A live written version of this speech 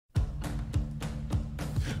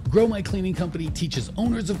Grow My Cleaning Company teaches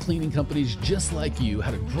owners of cleaning companies just like you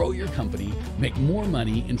how to grow your company, make more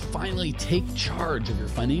money, and finally take charge of your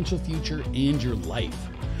financial future and your life.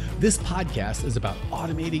 This podcast is about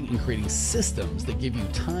automating and creating systems that give you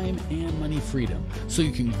time and money freedom so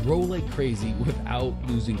you can grow like crazy without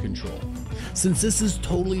losing control. Since this is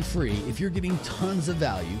totally free, if you're getting tons of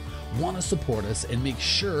value, want to support us and make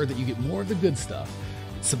sure that you get more of the good stuff,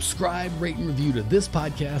 subscribe, rate, and review to this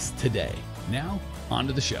podcast today. Now, on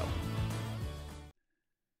to the show.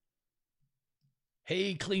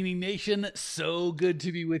 Hey, Cleaning Nation. So good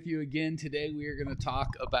to be with you again. Today, we are going to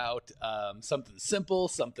talk about something simple,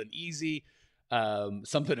 something easy,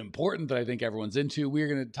 something important that I think everyone's into. We're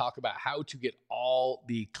going to talk about how to get all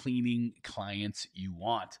the cleaning clients you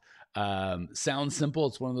want. Sounds simple.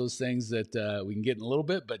 It's one of those things that we can get in a little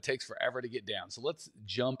bit, but it takes forever to get down. So let's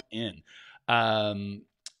jump in.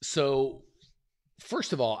 So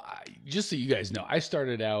first of all, just so you guys know, I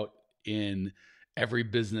started out in every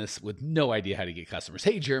business with no idea how to get customers.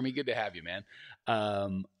 Hey, Jeremy, good to have you, man.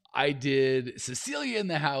 I did Cecilia in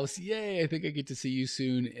the house. Yay. I think I get to see you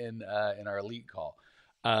soon in our elite call.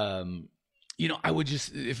 I would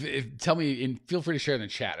just, if tell me, and feel free to share in the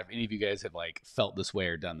chat if any of you guys have like felt this way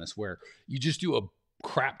or done this, where you just do a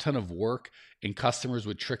crap ton of work and customers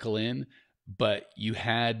would trickle in, but you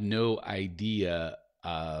had no idea,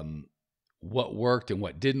 what worked and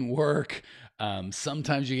what didn't work.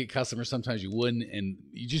 Sometimes you get customers, sometimes you wouldn't. And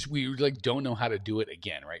we like don't know how to do it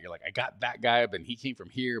again, right? You're like, I got that guy, but he came from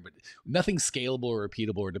here, but nothing scalable or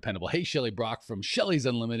repeatable or dependable. Hey, Shelly Brock from Shelly's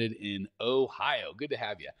Unlimited in Ohio. Good to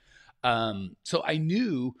have you. So I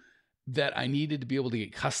knew that I needed to be able to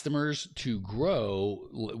get customers to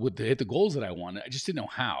grow to hit the goals that I wanted. I just didn't know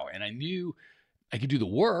how. And I knew I could do the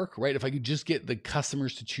work, right? If I could just get the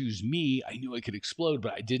customers to choose me, I knew I could explode,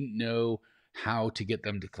 but I didn't know how to get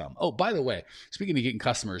them to come. Oh, by the way, speaking of getting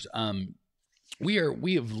customers, we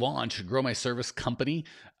have launched Grow My Service Company.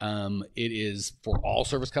 It is for all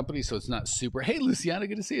service companies, so it's not super. Hey, Luciana,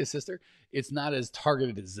 good to see you, sister. It's not as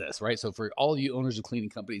targeted as this, right? So for all of you owners of cleaning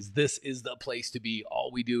companies, this is the place to be. All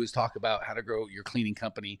we do is talk about how to grow your cleaning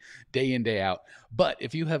company day in, day out. But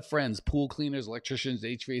if you have friends, pool cleaners, electricians,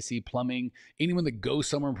 HVAC, plumbing, anyone that goes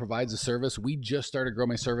somewhere and provides a service, we just started Grow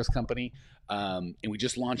My Service Company, and we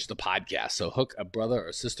just launched the podcast. So hook a brother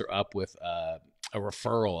or sister up with a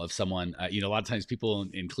referral of someone. A lot of times people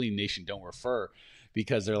in Clean Nation don't refer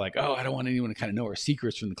because they're like, oh, I don't want anyone to kind of know our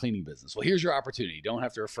secrets from the cleaning business. Well, here's your opportunity. You don't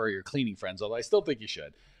have to refer your cleaning friends, although I still think you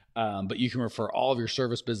should. But you can refer all of your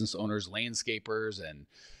service business owners, landscapers, and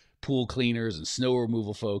pool cleaners and snow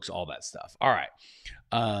removal folks, all that stuff. All right.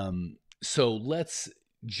 So let's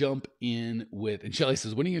jump in with, and Shelly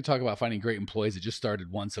says, when are you going to talk about finding great employees that just started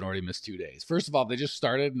once and already missed 2 days? First of all, if they just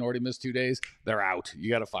started and already missed 2 days, they're out. You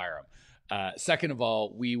got to fire them. Second of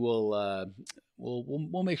all, we will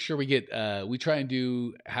we'll make sure we try and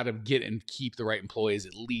do how to get and keep the right employees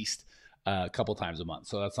at least a couple times a month.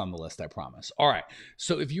 So that's on the list, I promise. All right.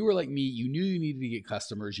 So if you were like me, you knew you needed to get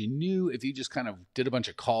customers. You knew if you just kind of did a bunch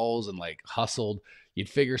of calls and like hustled, you'd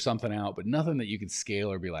figure something out, but nothing that you could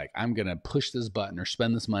scale or be like, I'm going to push this button or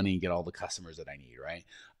spend this money and get all the customers that I need. Right.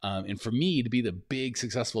 And for me to be the big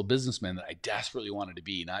successful businessman that I desperately wanted to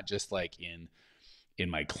be, not just like in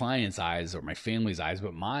my clients' eyes or my family's eyes,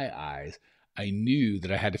 but my eyes, I knew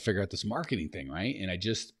that I had to figure out this marketing thing, right? And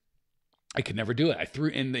I could never do it. I threw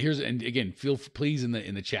in and again, please in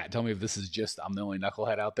the chat, tell me if this is just I'm the only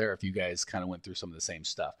knucklehead out there. If you guys kind of went through some of the same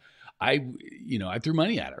stuff, I threw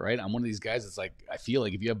money at it, right? I'm one of these guys that's like, I feel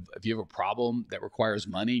like if you have a problem that requires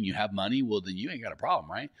money and you have money, well, then you ain't got a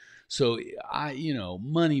problem, right? So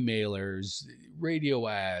money mailers, radio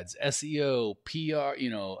ads, SEO, PR,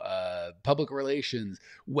 public relations,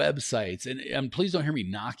 websites, and please don't hear me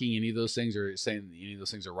knocking any of those things or saying any of those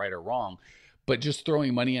things are right or wrong, but just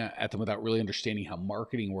throwing money at them without really understanding how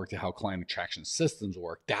marketing worked and how client attraction systems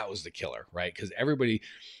work, that was the killer, right? Because everybody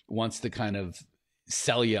wants to kind of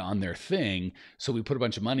sell you on their thing. So we put a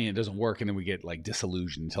bunch of money and it doesn't work. And then we get like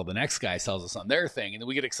disillusioned until the next guy sells us on their thing. And then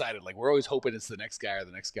we get excited. Like we're always hoping it's the next guy or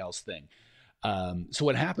the next gal's thing. So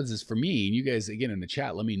what happens is for me, and you guys, again, in the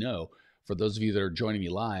chat, let me know, for those of you that are joining me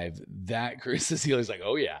live, that Cecilia's like,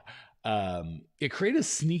 oh yeah. It created a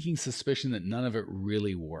sneaking suspicion that none of it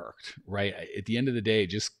really worked, right? At the end of the day,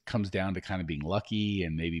 it just comes down to kind of being lucky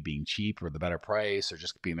and maybe being cheap or the better price or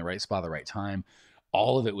just being the right spot at the right time.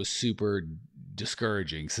 All of it was super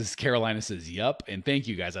discouraging. So Carolina says, yup. And thank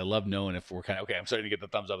you guys. I love knowing if we're kind of, okay, I'm starting to get the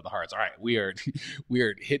thumbs up and the hearts. All right. We are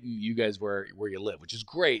hitting you guys where you live, which is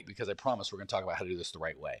great because I promise we're going to talk about how to do this the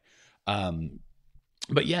right way.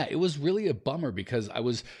 But yeah, it was really a bummer because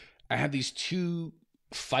I had these two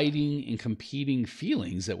fighting and competing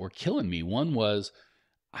feelings that were killing me. One was,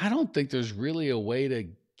 I don't think there's really a way to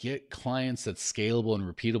get clients that's scalable and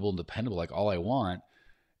repeatable and dependable, like all I want.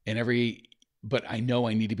 And but I know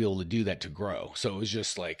I need to be able to do that to grow. So it was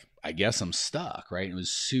just like, I guess I'm stuck, right? And it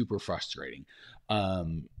was super frustrating.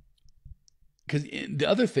 Because the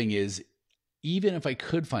other thing is, even if I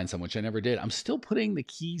could find someone, which I never did, I'm still putting the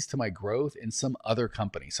keys to my growth in some other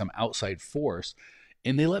company, some outside force.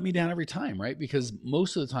 And they let me down every time, right? Because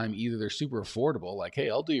most of the time, either they're super affordable, like, hey,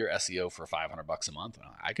 I'll do your SEO for $500 a month.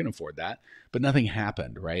 I can afford that, but nothing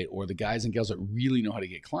happened, right? Or the guys and gals that really know how to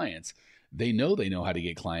get clients, they know how to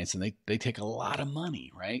get clients, and they take a lot of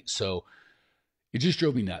money, right? So it just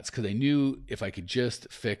drove me nuts because I knew if I could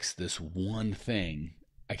just fix this one thing,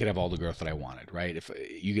 I could have all the growth that I wanted, right? If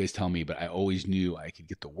you guys tell me, but I always knew I could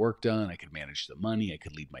get the work done, I could manage the money, I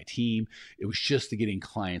could lead my team. It was just the getting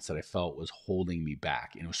clients that I felt was holding me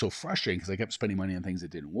back. And it was so frustrating because I kept spending money on things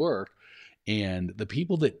that didn't work. And the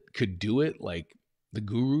people that could do it, like the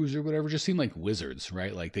gurus or whatever, just seemed like wizards,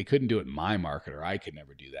 right? Like they couldn't do it in my market, or I could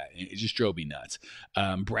never do that. And it just drove me nuts.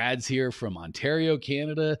 Brad's here from Ontario,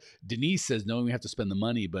 Canada. Denise says, knowing we have to spend the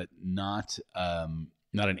money, but not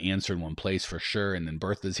an answer in one place for sure. And then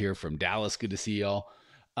Bertha's here from Dallas. Good to see y'all.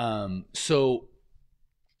 So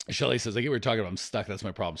Shelly says, I get what you're talking about. I'm stuck. That's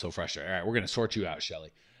my problem. So frustrated. All right, we're going to sort you out,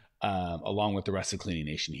 Shelly, along with the rest of Cleaning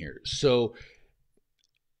Nation here. So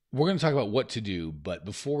we're going to talk about what to do. But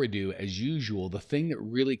before we do, as usual, the thing that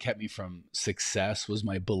really kept me from success was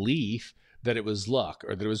my belief that it was luck,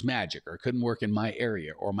 or that it was magic, or it couldn't work in my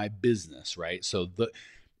area or my business, right? So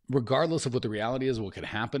regardless of what the reality is, what could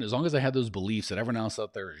happen, as long as I had those beliefs that everyone else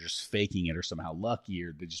out there is just faking it or somehow lucky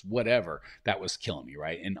or just whatever, that was killing me,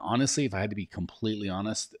 right? And honestly, if I had to be completely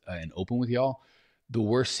honest and open with y'all, the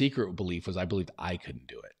worst secret belief was I believed I couldn't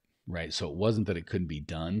do it, right? So it wasn't that it couldn't be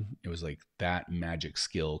done. It was like that magic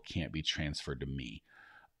skill can't be transferred to me.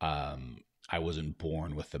 I wasn't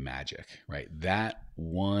born with the magic, right? That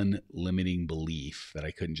one limiting belief that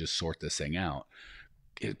I couldn't just sort this thing out,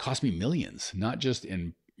 it cost me millions, not just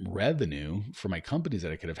in revenue for my companies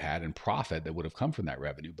that I could have had and profit that would have come from that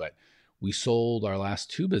revenue. But we sold our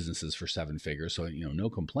last two businesses for 7 figures. So, no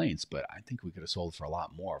complaints, but I think we could have sold for a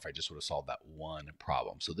lot more if I just would have solved that one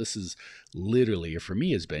problem. So this is literally, or for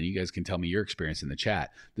me has been, you guys can tell me your experience in the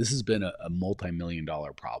chat. This has been a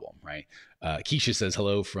multi-million-dollar problem, right? Keisha says,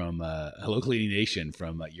 hello Cleaning Nation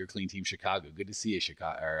from Your Clean Team Chicago. Good to see you,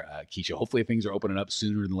 Keisha. Hopefully things are opening up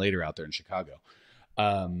sooner than later out there in Chicago.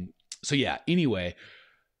 So yeah, anyway,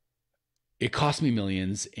 it cost me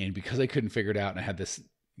millions. And because I couldn't figure it out, and I had this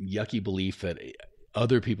yucky belief that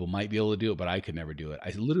other people might be able to do it, but I could never do it, I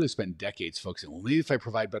literally spent decades focusing, well, maybe if I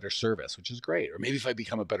provide better service, which is great, or maybe if I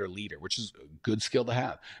become a better leader, which is a good skill to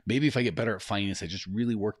have, maybe if I get better at finance, I just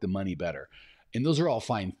really work the money better. And those are all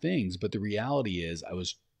fine things. But the reality is I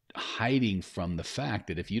was hiding from the fact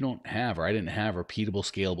that if you don't have, or I didn't have, repeatable,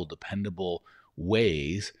 scalable, dependable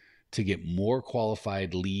ways to get more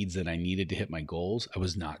qualified leads than I needed to hit my goals, I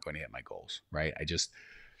was not going to hit my goals, right?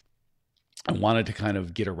 I wanted to kind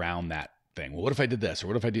of get around that thing. Well, what if I did this? Or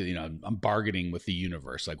what if I do, I'm bargaining with the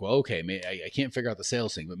universe. Like, well, okay, I can't figure out the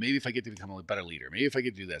sales thing, but maybe if I get to become a better leader, maybe if I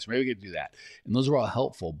could do this, maybe I could do that. And those are all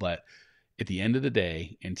helpful. But at the end of the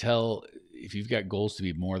day, if you've got goals to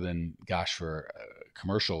be more than, for a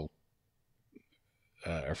commercial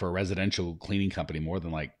or for a residential cleaning company, more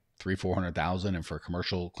than like 300,000-400,000, and for a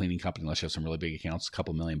commercial cleaning company, unless you have some really big accounts, a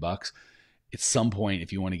couple $1 million, at some point,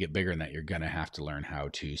 if you want to get bigger than that, you're going to have to learn how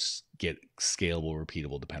to get scalable,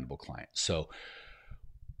 repeatable, dependable clients. So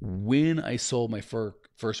when I sold my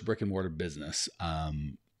first brick and mortar business,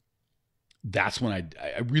 that's when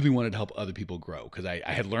I really wanted to help other people grow, because I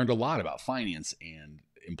had learned a lot about finance and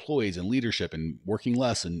employees and leadership and working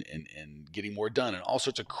less and getting more done and all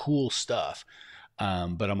sorts of cool stuff.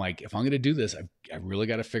 But I'm like, if I'm going to do this, I really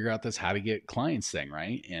got to figure out this how to get clients thing,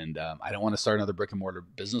 right? And I don't want to start another brick and mortar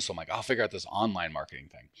business. So I'm like, I'll figure out this online marketing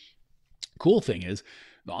thing. Cool thing is,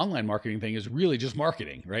 the online marketing thing is really just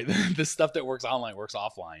marketing, right? The stuff that works online works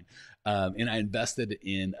offline. And I invested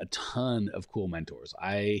in a ton of cool mentors.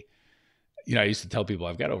 I used to tell people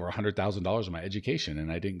I've got over $100,000 in my education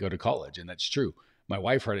and I didn't go to college. And that's true. My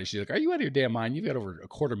wife heard it. She's like, are you out of your damn mind? You've got over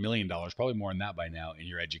 $250,000, probably more than that by now, in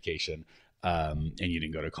your education. And you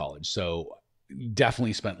didn't go to college. So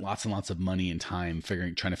definitely spent lots and lots of money and time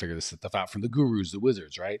trying to figure this stuff out from the gurus, the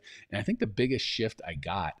wizards, right? And I think the biggest shift I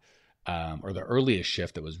got, or the earliest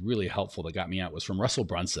shift that was really helpful that got me out, was from Russell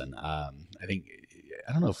Brunson. I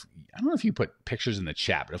don't know if you put pictures in the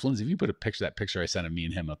chat, but if you put that picture I sent of me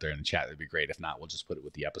and him up there in the chat, that'd be great. If not, we'll just put it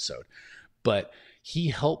with the episode. But he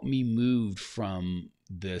helped me move from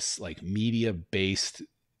this like media based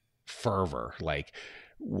fervor. Like,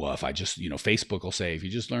 well, if I just, Facebook will say, if you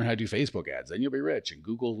just learn how to do Facebook ads, then you'll be rich. And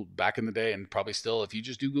Google back in the day, and probably still, if you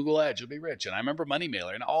just do Google ads, you'll be rich. And I remember Money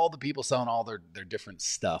Mailer and all the people selling all their different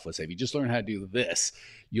stuff would say, if you just learn how to do this,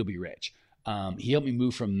 you'll be rich. He helped me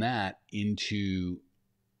move from that into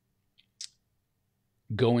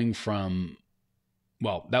going from,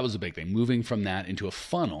 well, that was a big thing, moving from that into a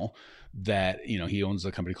funnel that, he owns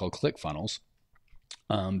a company called ClickFunnels,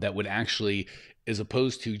 that would actually, as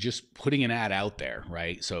opposed to just putting an ad out there,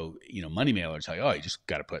 right? So, Money Mailer will tell you, oh, you just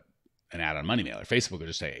got to put an ad on Money Mailer. Facebook will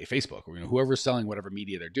just say, hey, Facebook, or whoever's selling whatever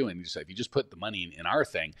media they're doing, they just say, if you just put the money in our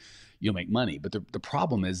thing, you'll make money. But the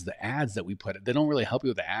problem is the ads that we put, they don't really help you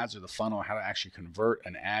with the ads or the funnel or how to actually convert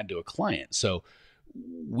an ad to a client. So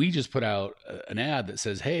we just put out an ad that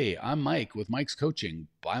says, hey, I'm Mike with Mike's Coaching,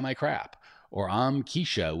 buy my crap. Or I'm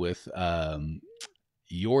Keisha with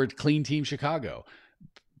Your Clean Team Chicago,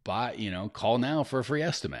 call now for a free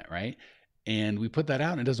estimate, right? And we put that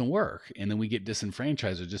out and it doesn't work. And then we get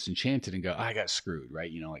disenfranchised or disenchanted and go, I got screwed,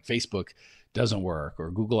 right? Like Facebook doesn't work,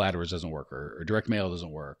 or Google AdWords doesn't work, or direct mail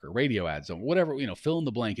doesn't work, or radio ads don't, whatever, fill in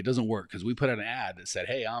the blank. It doesn't work because we put out an ad that said,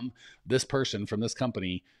 hey, I'm this person from this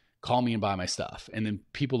company, call me and buy my stuff. And then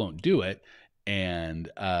people don't do it. And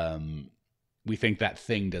we think that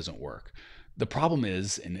thing doesn't work. The problem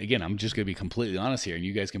is, and again, I'm just going to be completely honest here, and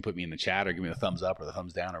you guys can put me in the chat or give me the thumbs up or the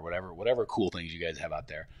thumbs down or whatever cool things you guys have out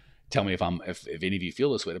there. Tell me if any of you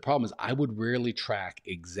feel this way. The problem is I would rarely track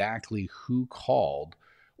exactly who called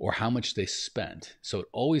or how much they spent. So it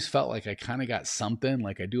always felt like I kind of got something,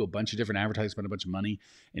 like I do a bunch of different advertisements, spend a bunch of money,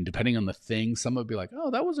 and depending on the thing, some would be like,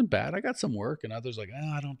 oh, that wasn't bad, I got some work, and others like,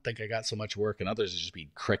 oh, I don't think I got so much work, and others would just be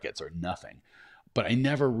crickets or nothing. But I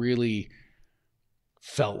never really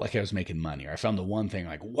felt like I was making money, or I found the one thing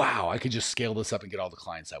like, wow, I could just scale this up and get all the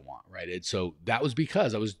clients I want, right? And so that was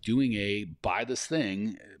because I was doing a buy this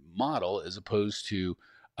thing model as opposed to,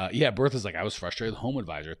 Bertha's like, I was frustrated with Home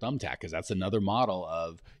Advisor, Thumbtack, because that's another model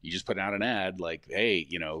of you just put out an ad like, hey,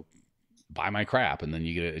 buy my crap, and then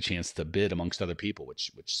you get a chance to bid amongst other people,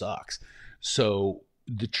 which sucks. So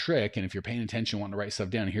the trick, and if you're paying attention, wanting to write stuff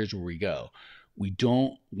down, here's where we go. We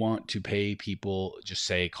don't want to pay people, just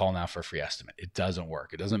say, call now for a free estimate. It doesn't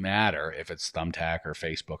work. It doesn't matter if it's Thumbtack or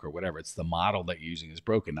Facebook or whatever. It's the model that you're using is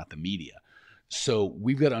broken, not the media. So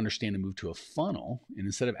we've got to understand and move to a funnel. And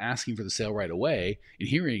instead of asking for the sale right away and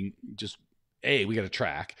hearing just, A, we got to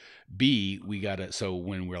track. B, we got to, so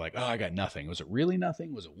when we're like, oh, I got nothing. Was it really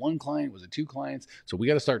nothing? Was it one client? Was it two clients? So we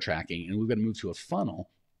got to start tracking, and we've got to move to a funnel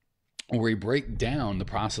where we break down the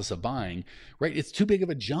process of buying, right? It's too big of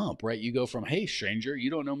a jump, right? You go from, hey, stranger, you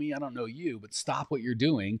don't know me, I don't know you, but stop what you're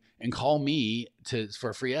doing and call me for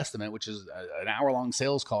a free estimate, which is an hour-long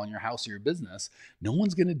sales call in your house or your business. No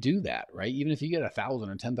one's going to do that, right? Even if you get 1,000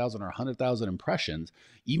 or 10,000 or 100,000 impressions,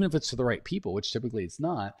 even if it's to the right people, which typically it's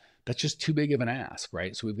not, that's just too big of an ask,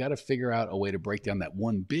 right? So we've got to figure out a way to break down that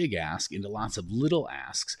one big ask into lots of little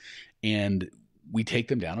asks, and we take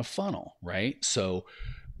them down a funnel, right? So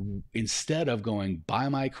instead of going, buy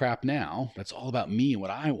my crap now, that's all about me and what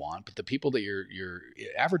I want. But the people that you're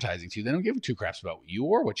advertising to, they don't give two craps about you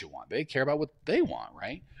or what you want. They care about what they want,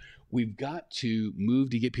 right? We've got to move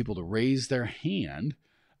to get people to raise their hand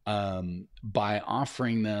by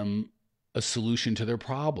offering them a solution to their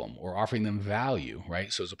problem or offering them value,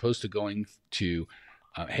 right? So as opposed to going to,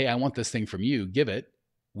 hey, I want this thing from you, give it,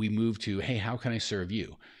 we move to, hey, how can I serve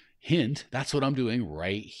you? Hint, that's what I'm doing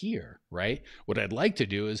right here, right? What I'd like to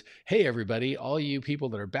do is, hey, everybody, all you people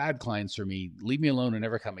that are bad clients for me, leave me alone and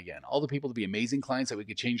never come again. All the people to be amazing clients that we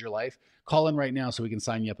could change your life, call in right now so we can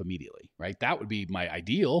sign you up immediately, right? That would be my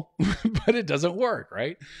ideal, but it doesn't work,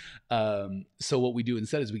 right? So what we do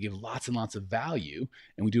instead is we give lots and lots of value,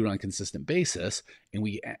 and we do it on a consistent basis, and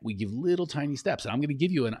we give little tiny steps. And I'm going to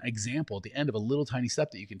give you an example at the end of a little tiny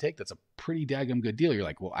step that you can take that's a pretty daggum good deal. You're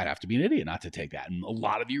like, well, I'd have to be an idiot not to take that. And a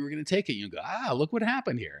lot of you are going to take it. You go, look what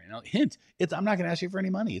happened here. Hint, I'm not going to ask you for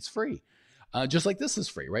any money. It's free. Just like this is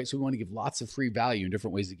free, right? So we want to give lots of free value and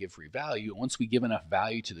different ways to give free value. And once we give enough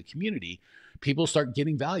value to the community, people start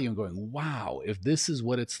getting value and going, wow, if this is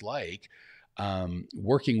what it's like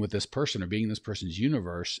working with this person or being in this person's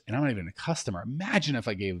universe, and I'm not even a customer, imagine if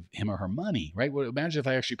I gave him or her money, right? Well, imagine if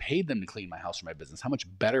I actually paid them to clean my house or my business. How much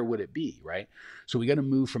better would it be, right? So we got to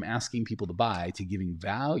move from asking people to buy to giving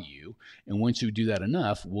value. And once we do that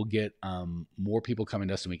enough, we'll get more people coming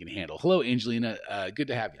to us than we can handle. Hello, Angelina. Good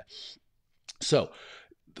to have you. So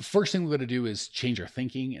the first thing we're going to do is change our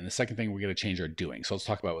thinking. And the second thing we're going to change our doing. So let's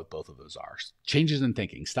talk about what both of those are. Changes in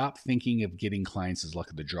thinking. Stop thinking of getting clients as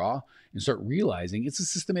luck of the draw and start realizing it's a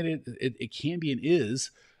systematic, it can be and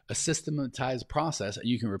is a systematized process, and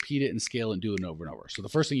you can repeat it and scale and do it over and over. So the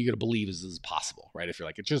first thing you got to believe is this is possible, right? If you're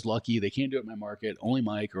like, it's just lucky, they can't do it in my market, only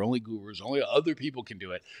Mike or only gurus, only other people can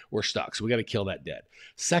do it, we're stuck. So we got to kill that dead.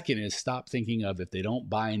 Second is stop thinking of, if they don't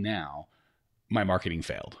buy now, my marketing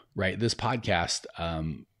failed, right? This podcast,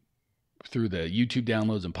 through the YouTube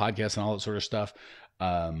downloads and podcasts and all that sort of stuff,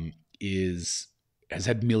 has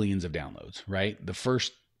had millions of downloads, right? The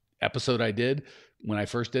first episode I did, when I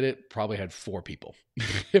first did it, probably had 4 people,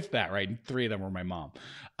 if that, right? And 3 of them were my mom.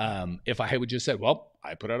 If I would just said, well,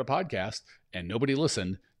 I put out a podcast and nobody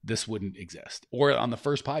listened, this wouldn't exist. Or on the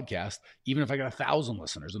first podcast, even if I got 1,000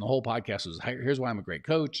 listeners and the whole podcast was, here's why I'm a great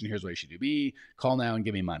coach and here's what you should do, call now and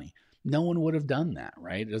give me money. No one would have done that,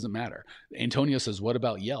 right? It doesn't matter. Antonio says, what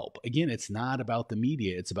about Yelp? Again, it's not about the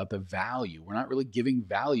media. It's about the value. We're not really giving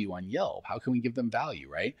value on Yelp. How can we give them value,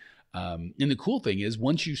 right? And the cool thing is,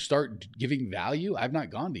 once you start giving value, I've not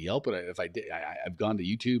gone to Yelp, but if I did, I've gone to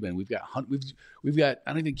YouTube, and we've got, I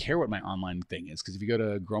don't even care what my online thing is. Cause if you go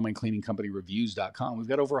to growmycleaningcompanyreviews.com, we've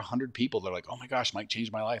got over 100 people that are like, oh my gosh, Mike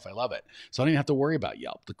changed my life. I love it. So I don't even have to worry about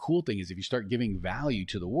Yelp. The cool thing is, if you start giving value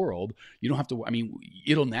to the world, you don't have to,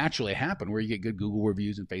 it'll naturally happen where you get good Google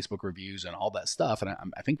reviews and Facebook reviews and all that stuff. And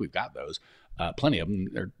I think we've got those, plenty of them.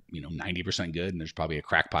 They're, 90% good. And there's probably a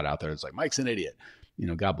crackpot out there that's like, Mike's an idiot.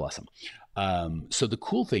 God bless them. So the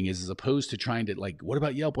cool thing is, as opposed to trying to like, what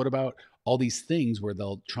about Yelp? What about all these things where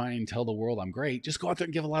they'll try and tell the world I'm great? Just go out there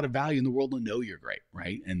and give a lot of value, and the world will know you're great,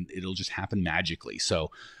 right? And it'll just happen magically. So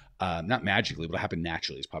not magically, but it'll happen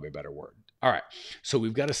naturally is probably a better word. All right. So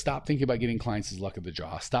we've got to stop thinking about getting clients as luck of the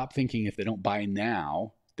draw. Stop thinking if they don't buy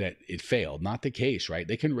now that it failed. Not the case, right?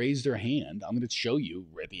 They can raise their hand. I'm going to show you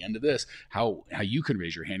at the end of this how you can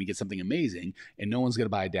raise your hand and get something amazing, and no one's going to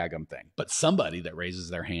buy a daggum thing. But somebody that raises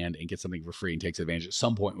their hand and gets something for free and takes advantage at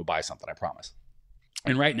some point will buy something, I promise.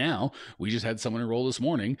 And right now, we just had someone enroll this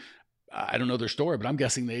morning. I don't know their story, but I'm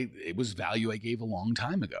guessing it was value I gave a long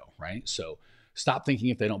time ago, right? So stop thinking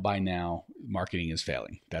if they don't buy now, marketing is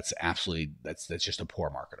failing. That's just a poor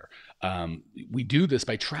marketer. We do this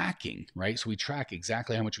by tracking, right? So we track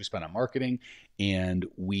exactly how much we spend on marketing, and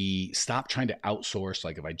we stop trying to outsource.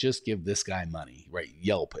 Like, if I just give this guy money, right?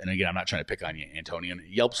 Yelp. And again, I'm not trying to pick on you, Antonio.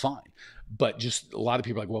 Yelp's fine. But just a lot of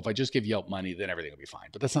people are like, well, if I just give Yelp money, then everything will be fine.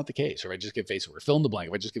 But that's not the case. Or if I just give Facebook, or fill in the blank,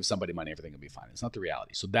 if I just give somebody money, everything will be fine. It's not the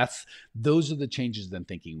reality. So those are the changes in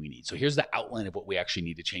thinking we need. So here's the outline of what we actually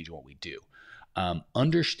need to change in what we do.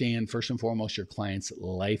 Understand, first and foremost, your client's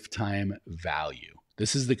lifetime value.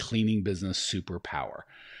 This is the cleaning business superpower.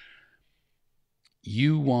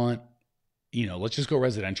 You want, let's just go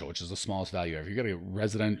residential, which is the smallest value ever. You got a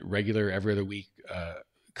regular, every other week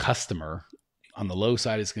customer. On the low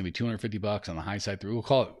side, it's going to be $250. On the high side, we'll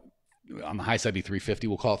call it, on the high side, be $350.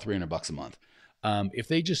 We'll call it $300 a month. If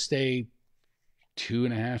they just stay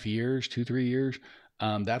 2.5 years, 3 years,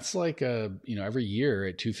 that's like every year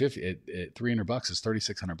at $250, at $300 is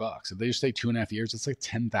 $3,600. If they just stay 2.5 years, it's like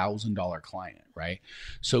 $10,000 client, right?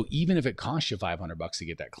 So even if it costs you $500 to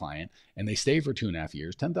get that client, and they stay for 2.5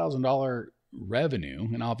 years, $10,000 revenue,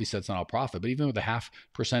 and obviously that's not all profit, but even with a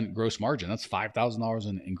 0.5% gross margin, that's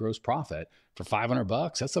 $5,000 in gross profit for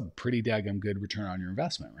 $500. That's a pretty daggum good return on your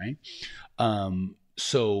investment, right?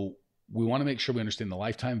 So we want to make sure we understand the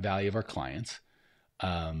lifetime value of our clients.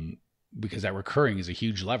 Because that recurring is a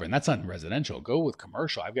huge lever, and that's not in residential. Go with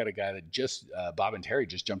commercial. I've got a guy that Bob and Terry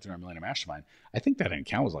just jumped in our Millionaire Mastermind. I think that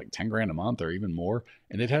account was like 10 grand a month or even more.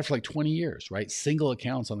 And they've had it for like 20 years, right? Single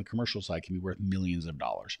accounts on the commercial side can be worth millions of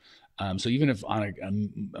dollars. So even if on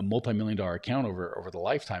a multi-million-dollar account over the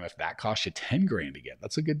lifetime, if that costs you 10 grand to get,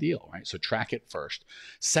 that's a good deal, right? So track it first.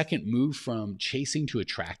 Second, move from chasing to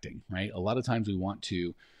attracting, right? A lot of times we want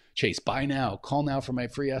to chase, buy now, call now for my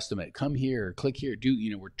free estimate, come here, click here,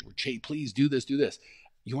 please do this.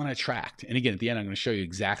 You want to attract. And again, at the end, I'm going to show you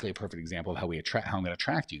exactly a perfect example of how I'm going to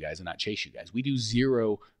attract you guys and not chase you guys. We do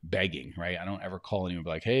zero begging, right? I don't ever call anyone and be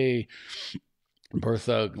like, hey,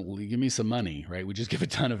 Bertha, give me some money, right? We just give a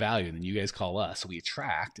ton of value, and then you guys call us. So we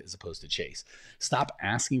attract as opposed to chase. Stop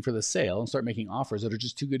asking for the sale and start making offers that are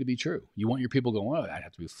just too good to be true. You want your people going, oh, I'd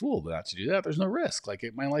have to be a fool not to do that. There's no risk. Like,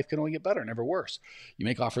 my life can only get better, never worse. You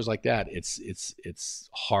make offers like that, it's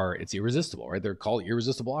hard. It's irresistible, right? They're called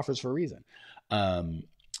irresistible offers for a reason.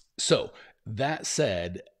 So that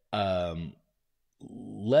said, and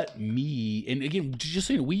again, just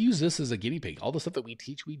so you know, we use this as a guinea pig. All the stuff that we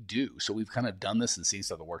teach, we do. So we've kind of done this and seen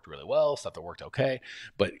stuff that worked really well, stuff that worked okay.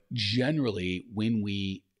 But generally, when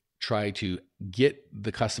we try to get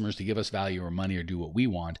the customers to give us value or money or do what we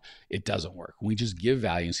want, it doesn't work. When we just give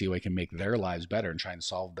value and see how we can make their lives better and try and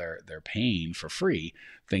solve their pain for free,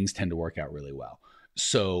 things tend to work out really well.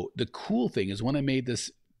 So the cool thing is, when I made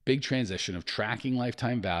this big transition of tracking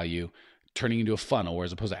lifetime value, turning into a funnel, where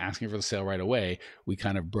as opposed to asking for the sale right away, we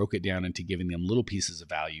kind of broke it down into giving them little pieces of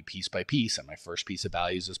value, piece by piece. And my first piece of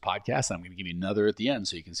value is this podcast. And I'm going to give you another at the end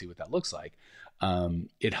so you can see what that looks like.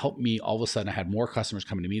 It helped me. All of a sudden, I had more customers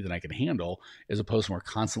coming to me than I could handle, as opposed to more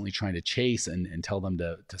constantly trying to chase and tell them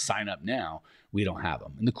to sign up now. We don't have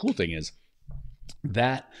them. And the cool thing is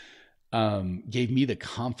that gave me the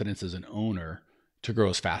confidence as an owner to grow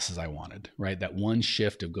as fast as I wanted, right? That one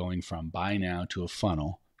shift of going from buy now to a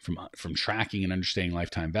funnel, from tracking and understanding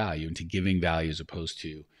lifetime value into giving value as opposed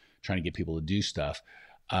to trying to get people to do stuff.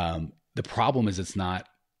 The problem is it's not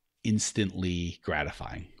instantly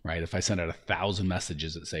gratifying, right? If I send out 1,000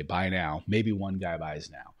 messages that say buy now, maybe one guy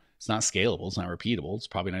buys now. It's not scalable. It's not repeatable. It's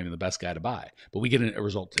probably not even the best guy to buy, but we get a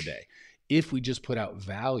result today. If we just put out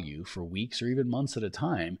value for weeks or even months at a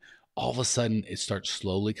time, all of a sudden it starts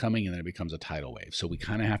slowly coming and then it becomes a tidal wave. So we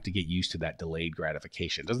kind of have to get used to that delayed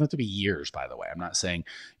gratification. It doesn't have to be years, by the way. I'm not saying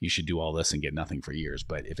you should do all this and get nothing for years,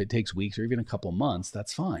 but if it takes weeks or even a couple months,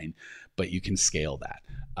 that's fine, but you can scale that.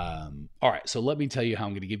 All right. So let me tell you how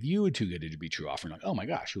I'm going to give you a too good to be true offer. Like, oh my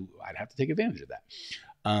gosh, I'd have to take advantage of that.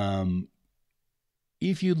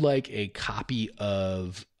 If you'd like a copy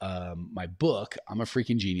of my book, I'm a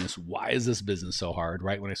Freaking Genius. Why is this business so hard?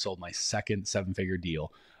 Right when I sold my second 7-figure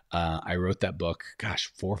deal, I wrote that book, 4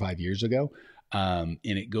 or 5 years ago. And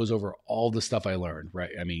it goes over all the stuff I learned, right?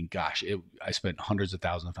 I mean, I spent hundreds of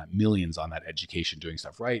thousands, if not millions on that education, doing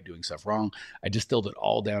stuff right, doing stuff wrong. I distilled it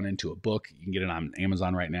all down into a book. You can get it on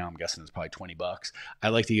Amazon right now. I'm guessing it's probably $20. I'd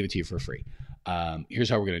like to give it to you for free. Here's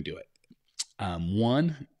how we're going to do it.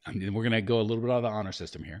 One, we're going to go a little bit out of the honor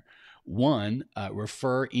system here. One,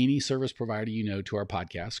 refer any service provider you know to our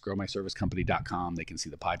podcast, growmyservicecompany.com. They can see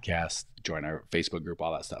the podcast, join our Facebook group,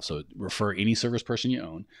 all that stuff. So refer any service person you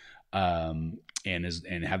own, and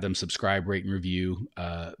have them subscribe, rate, and review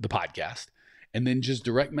the podcast. And then just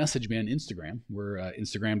direct message me on Instagram. We're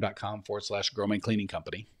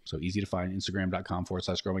Instagram.com/growmycleaningcompany. So easy to find,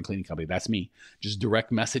 Instagram.com/growmycleaningcompany. That's me. Just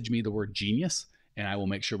direct message me the word genius, and I will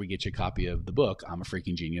make sure we get you a copy of the book, I'm a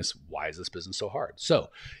Freaking Genius. Why is this business so hard? So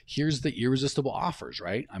here's the irresistible offers,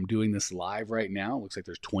 right? I'm doing this live right now. It looks like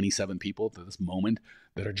there's 27 people at this moment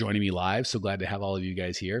that are joining me live. So glad to have all of you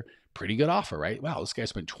guys here. Pretty good offer, right? Wow, this guy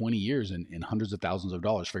spent 20 years and hundreds of thousands of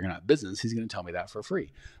dollars figuring out business. He's going to tell me that for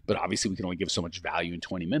free. But obviously we can only give so much value in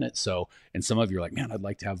 20 minutes. So, and some of you are like, man, I'd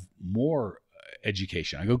like to have more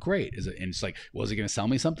education. I go, great. And it's like, was he going to sell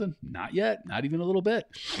me something? Not yet. Not even a little bit.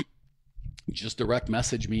 Just direct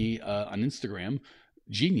message me on Instagram,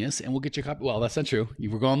 genius, and we'll get you a copy. Well, that's not true. You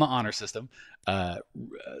were going on the honor system.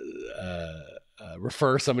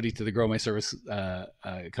 Refer somebody to the Grow My Service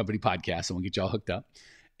Company podcast, and we'll get you all hooked up.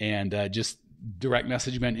 And just direct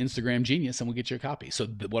message me on Instagram, genius, and we'll get you a copy. So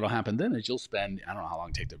what'll happen then is you'll spend, I don't know how long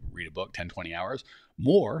it takes to read a book, 10, 20 hours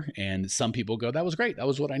more. And some people go, that was great. That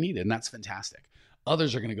was what I needed. And that's fantastic.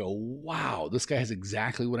 Others are going to go, wow, this guy has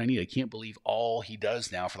exactly what I need. I can't believe all he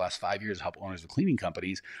does now for the last 5 years to help owners of cleaning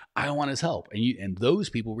companies. I want his help. And those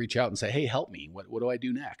people reach out and say, hey, help me. What do I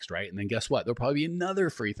do next, right? And then guess what? There'll probably be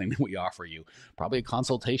another free thing that we offer you, probably a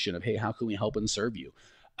consultation of, hey, how can we help and serve you?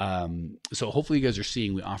 So hopefully you guys are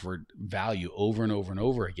seeing we offer value over and over and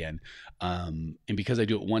over again. And because I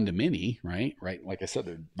do it one to many, right? Like I said,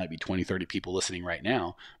 there might be 20, 30 people listening right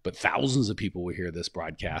now, but thousands of people will hear this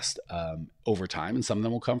broadcast, over time, and some of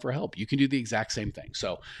them will come for help. You can do the exact same thing.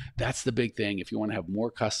 So that's the big thing. If you want to have more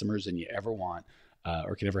customers than you ever want,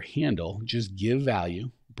 or can ever handle, just give value,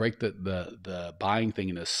 break the buying thing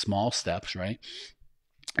into small steps, right?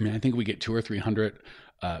 I mean, I think we get 200 or 300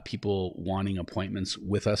 people wanting appointments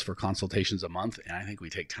with us for consultations a month. And I think we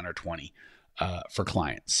take 10 or 20 for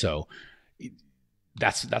clients. So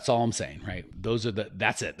that's all I'm saying, right?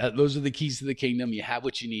 That's it. Those are the keys to the kingdom. You have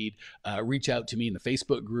what you need. Reach out to me in the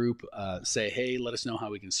Facebook group. Say, hey, let us know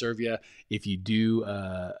how we can serve you. If you do,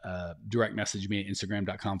 direct message me at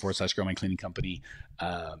Instagram.com/growmycleaningcompany,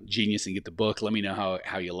 genius, and get the book. Let me know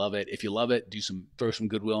how you love it. If you love it, throw some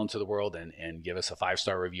goodwill into the world and give us a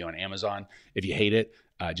 5-star review on Amazon. If you hate it,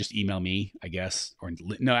 just email me, I guess, or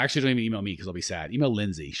no, actually don't even email me because I'll be sad. Email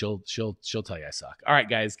Lindsay. She'll tell you I suck. All right,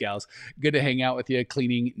 guys, gals, good to hang out with you.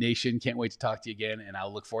 Cleaning Nation. Can't wait to talk to you again. And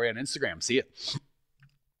I'll look for you on Instagram. See you.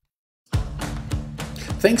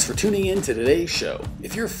 Thanks for tuning in to today's show.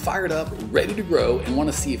 If you're fired up, ready to grow, and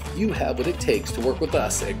want to see if you have what it takes to work with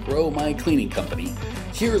us at Grow My Cleaning Company,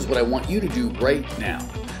 here's what I want you to do right now.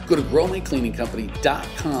 Go to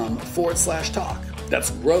growmycleaningcompany.com/talk.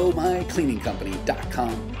 That's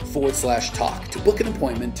growmycleaningcompany.com/talk to book an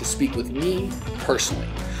appointment to speak with me personally.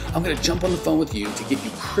 I'm going to jump on the phone with you to get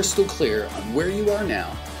you crystal clear on where you are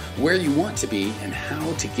now, where you want to be, and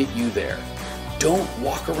how to get you there. Don't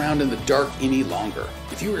walk around in the dark any longer.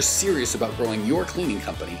 If you are serious about growing your cleaning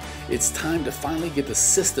company, it's time to finally get the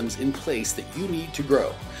systems in place that you need to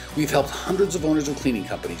grow. We've helped hundreds of owners of cleaning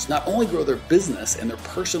companies not only grow their business and their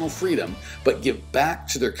personal freedom, but give back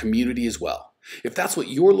to their community as well. If that's what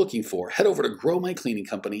you're looking for, head over to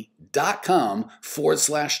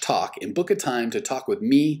growmycleaningcompany.com/talk and book a time to talk with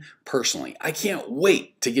me personally. I can't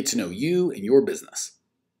wait to get to know you and your business.